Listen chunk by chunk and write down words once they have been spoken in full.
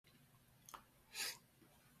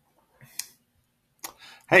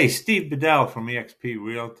Hey, Steve Bedell from eXp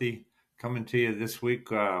Realty coming to you this week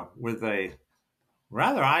with a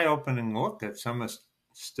rather eye-opening look at some of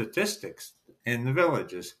statistics in the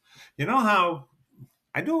villages. You know how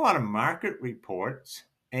I do a lot of market reports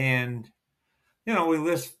and we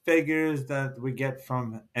list figures that we get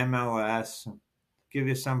from MLS, give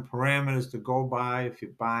you some parameters to go by if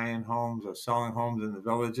you're buying homes or selling homes in the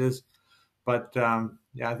villages. But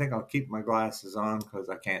yeah, I think I'll keep my glasses on because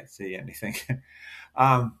I can't see anything.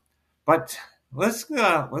 Um, but let's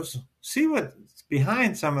see what's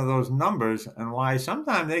behind some of those numbers and why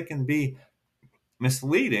sometimes they can be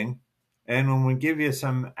misleading. And when we give you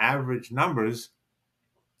some average numbers,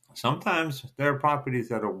 sometimes there are properties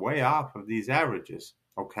that are way off of these averages.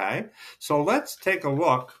 Okay, so let's take a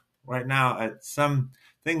look right now at some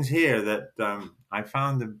things here that I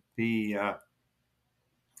found to be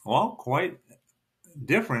quite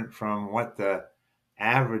different from what the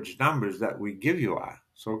average numbers that we give you are.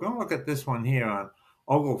 So we're going to look at this one here on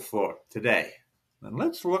Oglethorpe today. And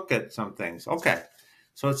let's look at some things. Okay,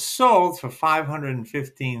 so it's sold for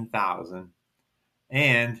 $515,000.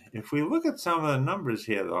 And if we look at some of the numbers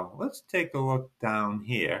here, though, let's take a look down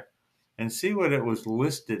here and see what it was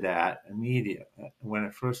listed at immediately when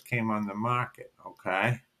it first came on the market.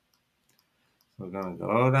 Okay, so we're going to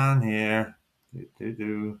go down here.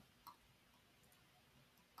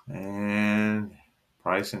 And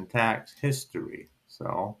price and tax history.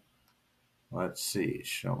 So let's see,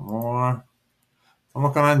 show more. I'm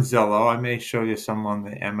looking on Zillow. I may show you some on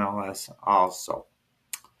the MLS also.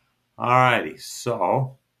 Alrighty,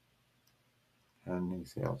 so pending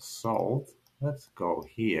sale sold. Let's go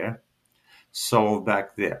here. Sold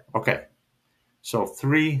back there. Okay, so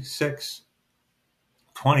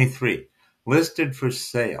 3/6/23 listed for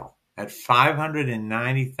sale at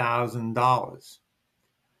 $590,000.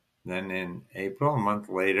 Then in April, a month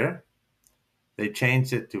later, they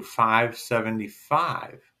changed it to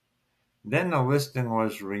 $575. Then the listing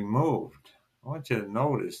was removed. I want you to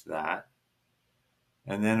notice that.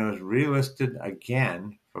 And then it was relisted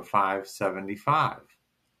again for $575.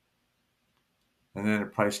 And then the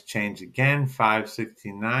price changed again,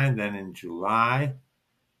 $569. Then in July,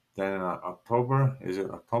 then in October,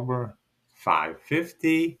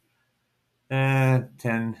 $550,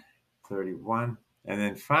 $1031. And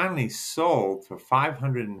then finally sold for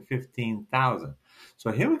 $515,000.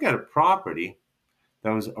 So here we got a property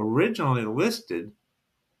that was originally listed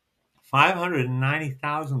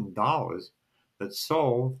 $590,000 that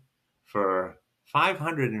sold for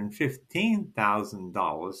 $515,000,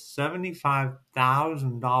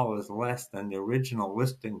 $75,000 less than the original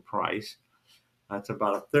listing price. That's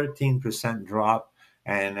about a 13% drop.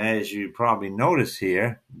 And as you probably notice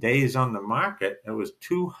here, days on the market, it was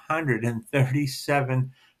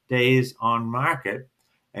 237 days on market.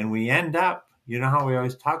 And we end up, you know how we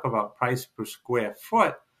always talk about price per square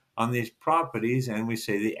foot on these properties, and we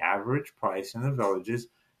say the average price in the villages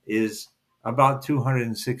is about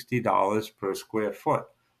 $260 per square foot.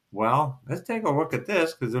 Well, let's take a look at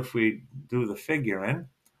this, because if we do the figuring,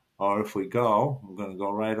 or if we go, I'm going to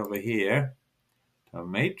go right over here to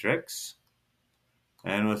Matrix,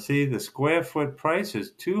 and we'll see the square foot price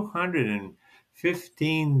is $215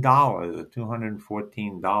 or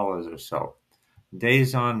 $214 or so.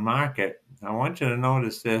 Days on market, I want you to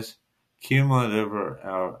notice this, cumulative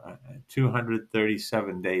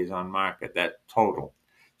 237 days on market, that total.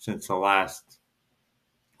 Since the last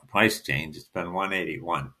price change, it's been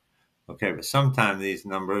 181. Okay, but sometimes these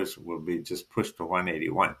numbers will be just pushed to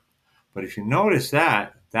 181. But if you notice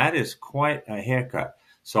that, that is quite a haircut.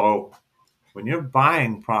 So when you're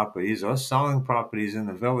buying properties or selling properties in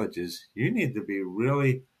the villages, you need to be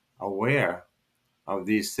really aware of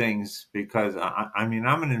these things, because I mean,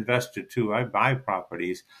 I'm an investor too. I buy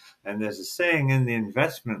properties, and there's a saying in the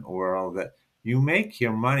investment world that you make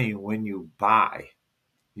your money when you buy.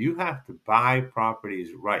 You have to buy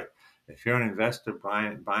properties right. If you're an investor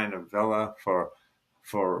buying a villa for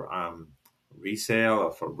resale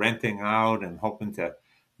or for renting out and hoping to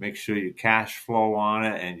make sure you cash flow on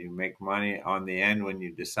it and you make money on the end when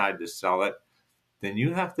you decide to sell it, then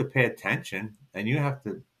you have to pay attention and you have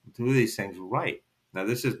to do these things right. Now,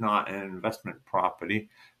 this is not an investment property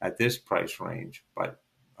at this price range, but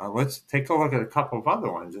let's take a look at a couple of other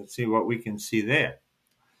ones and see what we can see there.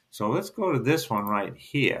 So let's go to this one right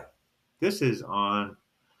here. This is on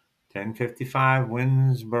 1055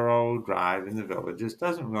 Winsboro Drive in the Villages.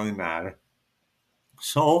 Doesn't really matter.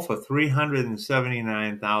 Sold for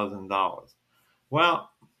 $379,000. Well,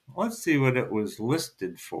 let's see what it was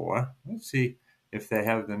listed for. Let's see if they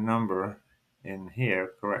have the number in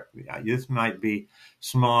here correctly. This might be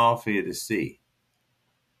small for you to see,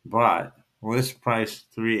 but list price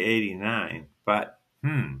 $389, but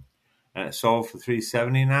and it sold for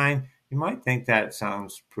 $379. You might think that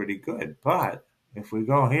sounds pretty good, but if we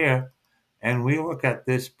go here and we look at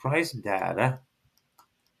this price data,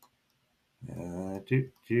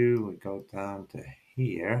 we go down to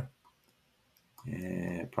here,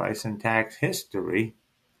 and price and tax history.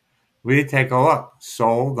 We take a look.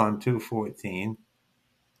 Sold on 2/14.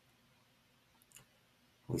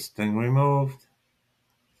 Listing removed.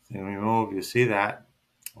 Listing removed. You see that?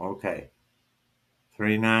 Okay.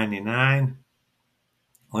 $399.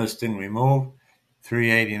 Listing removed.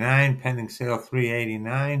 $389. Pending sale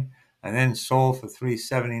 $389. And then sold for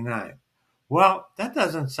 $379. Well, that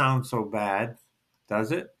doesn't sound so bad,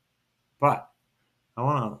 does it? But I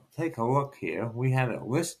want to take a look here. We had it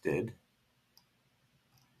listed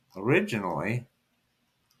originally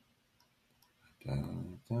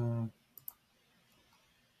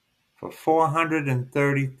for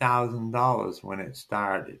 $430,000 when it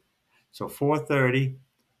started. So $430,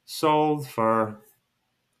 sold for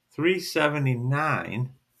 $379.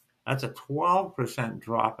 That's a 12%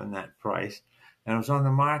 drop in that price, and it was on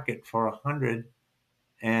the market for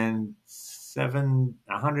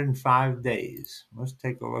 105 days. Let's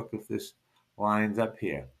take a look if this lines up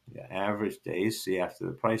here. The average days, see after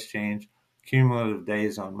the price change, cumulative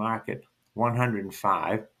days on market,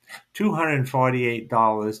 105, $248,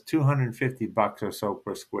 $250 or so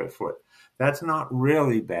per square foot. That's not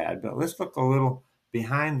really bad, but let's look a little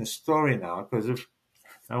behind the story now, because if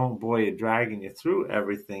I won't bore you dragging you through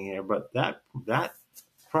everything here, but that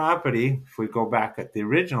property, if we go back at the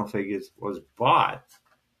original figures, was bought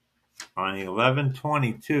on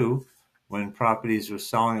 11/22 when properties were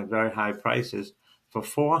selling at very high prices for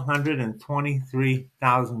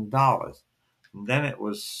 $423,000. And then it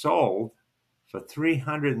was sold for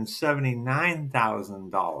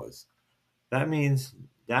 $379,000. That means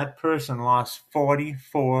that person lost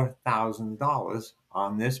 $44,000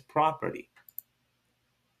 on this property.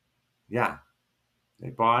 Yeah,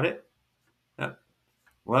 they bought it.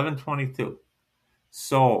 11/22,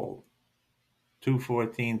 sold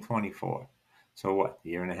 2/14/24. So what? A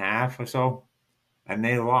year and a half or so, and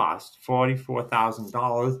they lost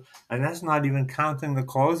 $44,000, and that's not even counting the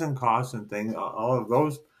closing costs and things, all of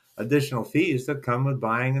those additional fees that come with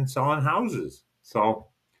buying and selling houses. So,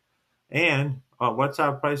 and what's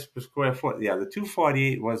our price per square foot? Yeah, the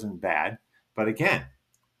 248 wasn't bad, but again,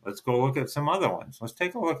 let's go look at some other ones. Let's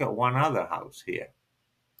take a look at one other house here.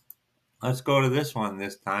 Let's go to this one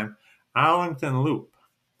this time, Arlington Loop.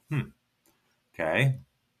 Okay,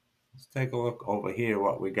 let's take a look over here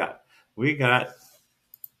what we got. We got,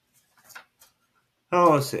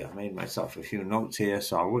 let's see, I made myself a few notes here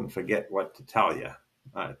so I wouldn't forget what to tell you.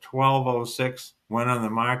 1206 went on the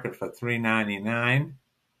market for $399.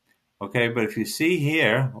 Okay, but if you see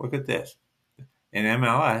here, look at this. In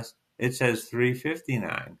MLS, it says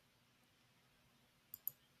 $359.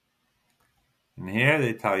 And here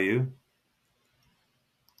they tell you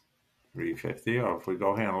 $350, or if we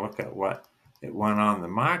go here and look at what it went on the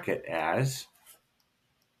market as,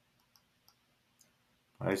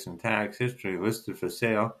 price and tax history listed for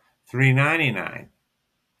sale, $399.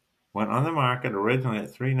 Went on the market originally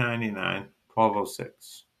at $399,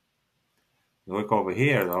 1206. You look over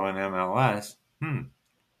here though in MLS, it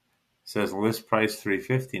says list price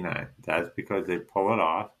 $359. That's because they pull it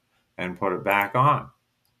off and put it back on.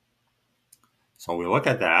 So we look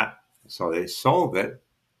at that. So they sold it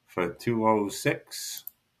for $206.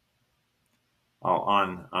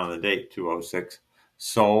 On the date, $206.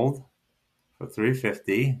 Sold for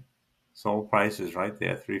 $350. Sold price is right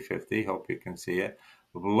there, $350. Hope you can see it.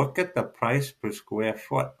 Look at the price per square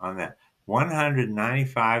foot on that,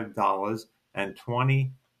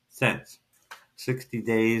 $195.20. 60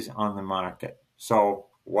 days on the market. So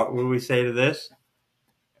what would we say to this?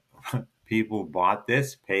 People bought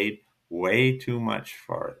this, paid way too much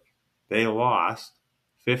for it. They lost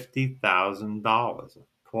 $50,000,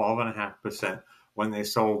 12.5% when they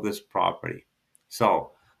sold this property.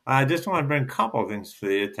 So I just want to bring a couple of things to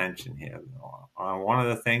the attention here. One of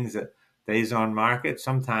the things that days on market,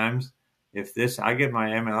 sometimes if this, I get my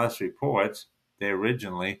MLS reports, they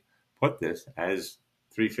originally put this as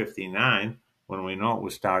 $359 when we know it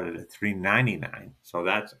was started at $399. So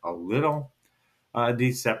that's a little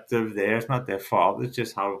deceptive there. It's not their fault. It's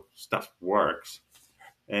just how stuff works.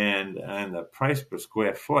 And the price per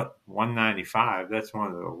square foot, $195. That's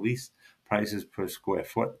one of the least prices per square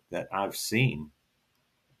foot that I've seen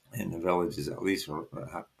in the villages, at least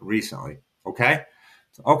recently. Okay,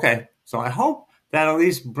 so I hope that at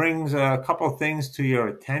least brings a couple things to your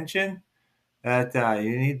attention, that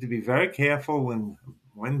you need to be very careful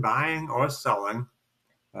when buying or selling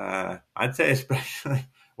I'd say especially,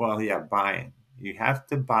 well, yeah, buying. You have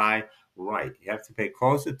to buy right. You have to pay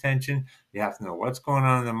close attention. You have to know what's going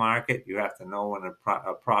on in the market. You have to know when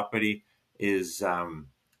a property is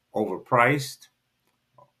overpriced.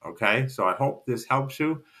 Okay, so I hope this helps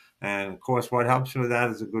you. And of course, what helps you with that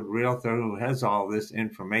is a good realtor who has all this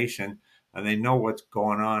information and they know what's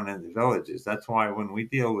going on in the villages. That's why when we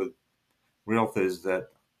deal with realtors that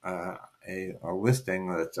a listing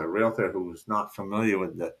that's a realtor who's not familiar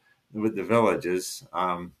with the villages,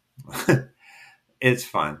 it's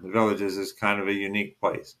fun. The villages is kind of a unique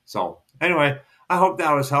place. So anyway, I hope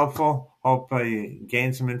that was helpful. Hope you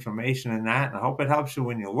gained some information in that, and I hope it helps you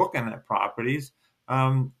when you're looking at properties.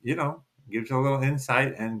 You know, gives you a little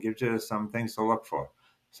insight and gives you some things to look for.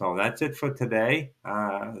 So that's it for today.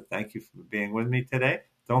 Thank you for being with me today.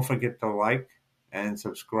 Don't forget to like and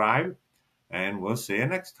subscribe, and we'll see you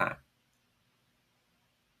next time.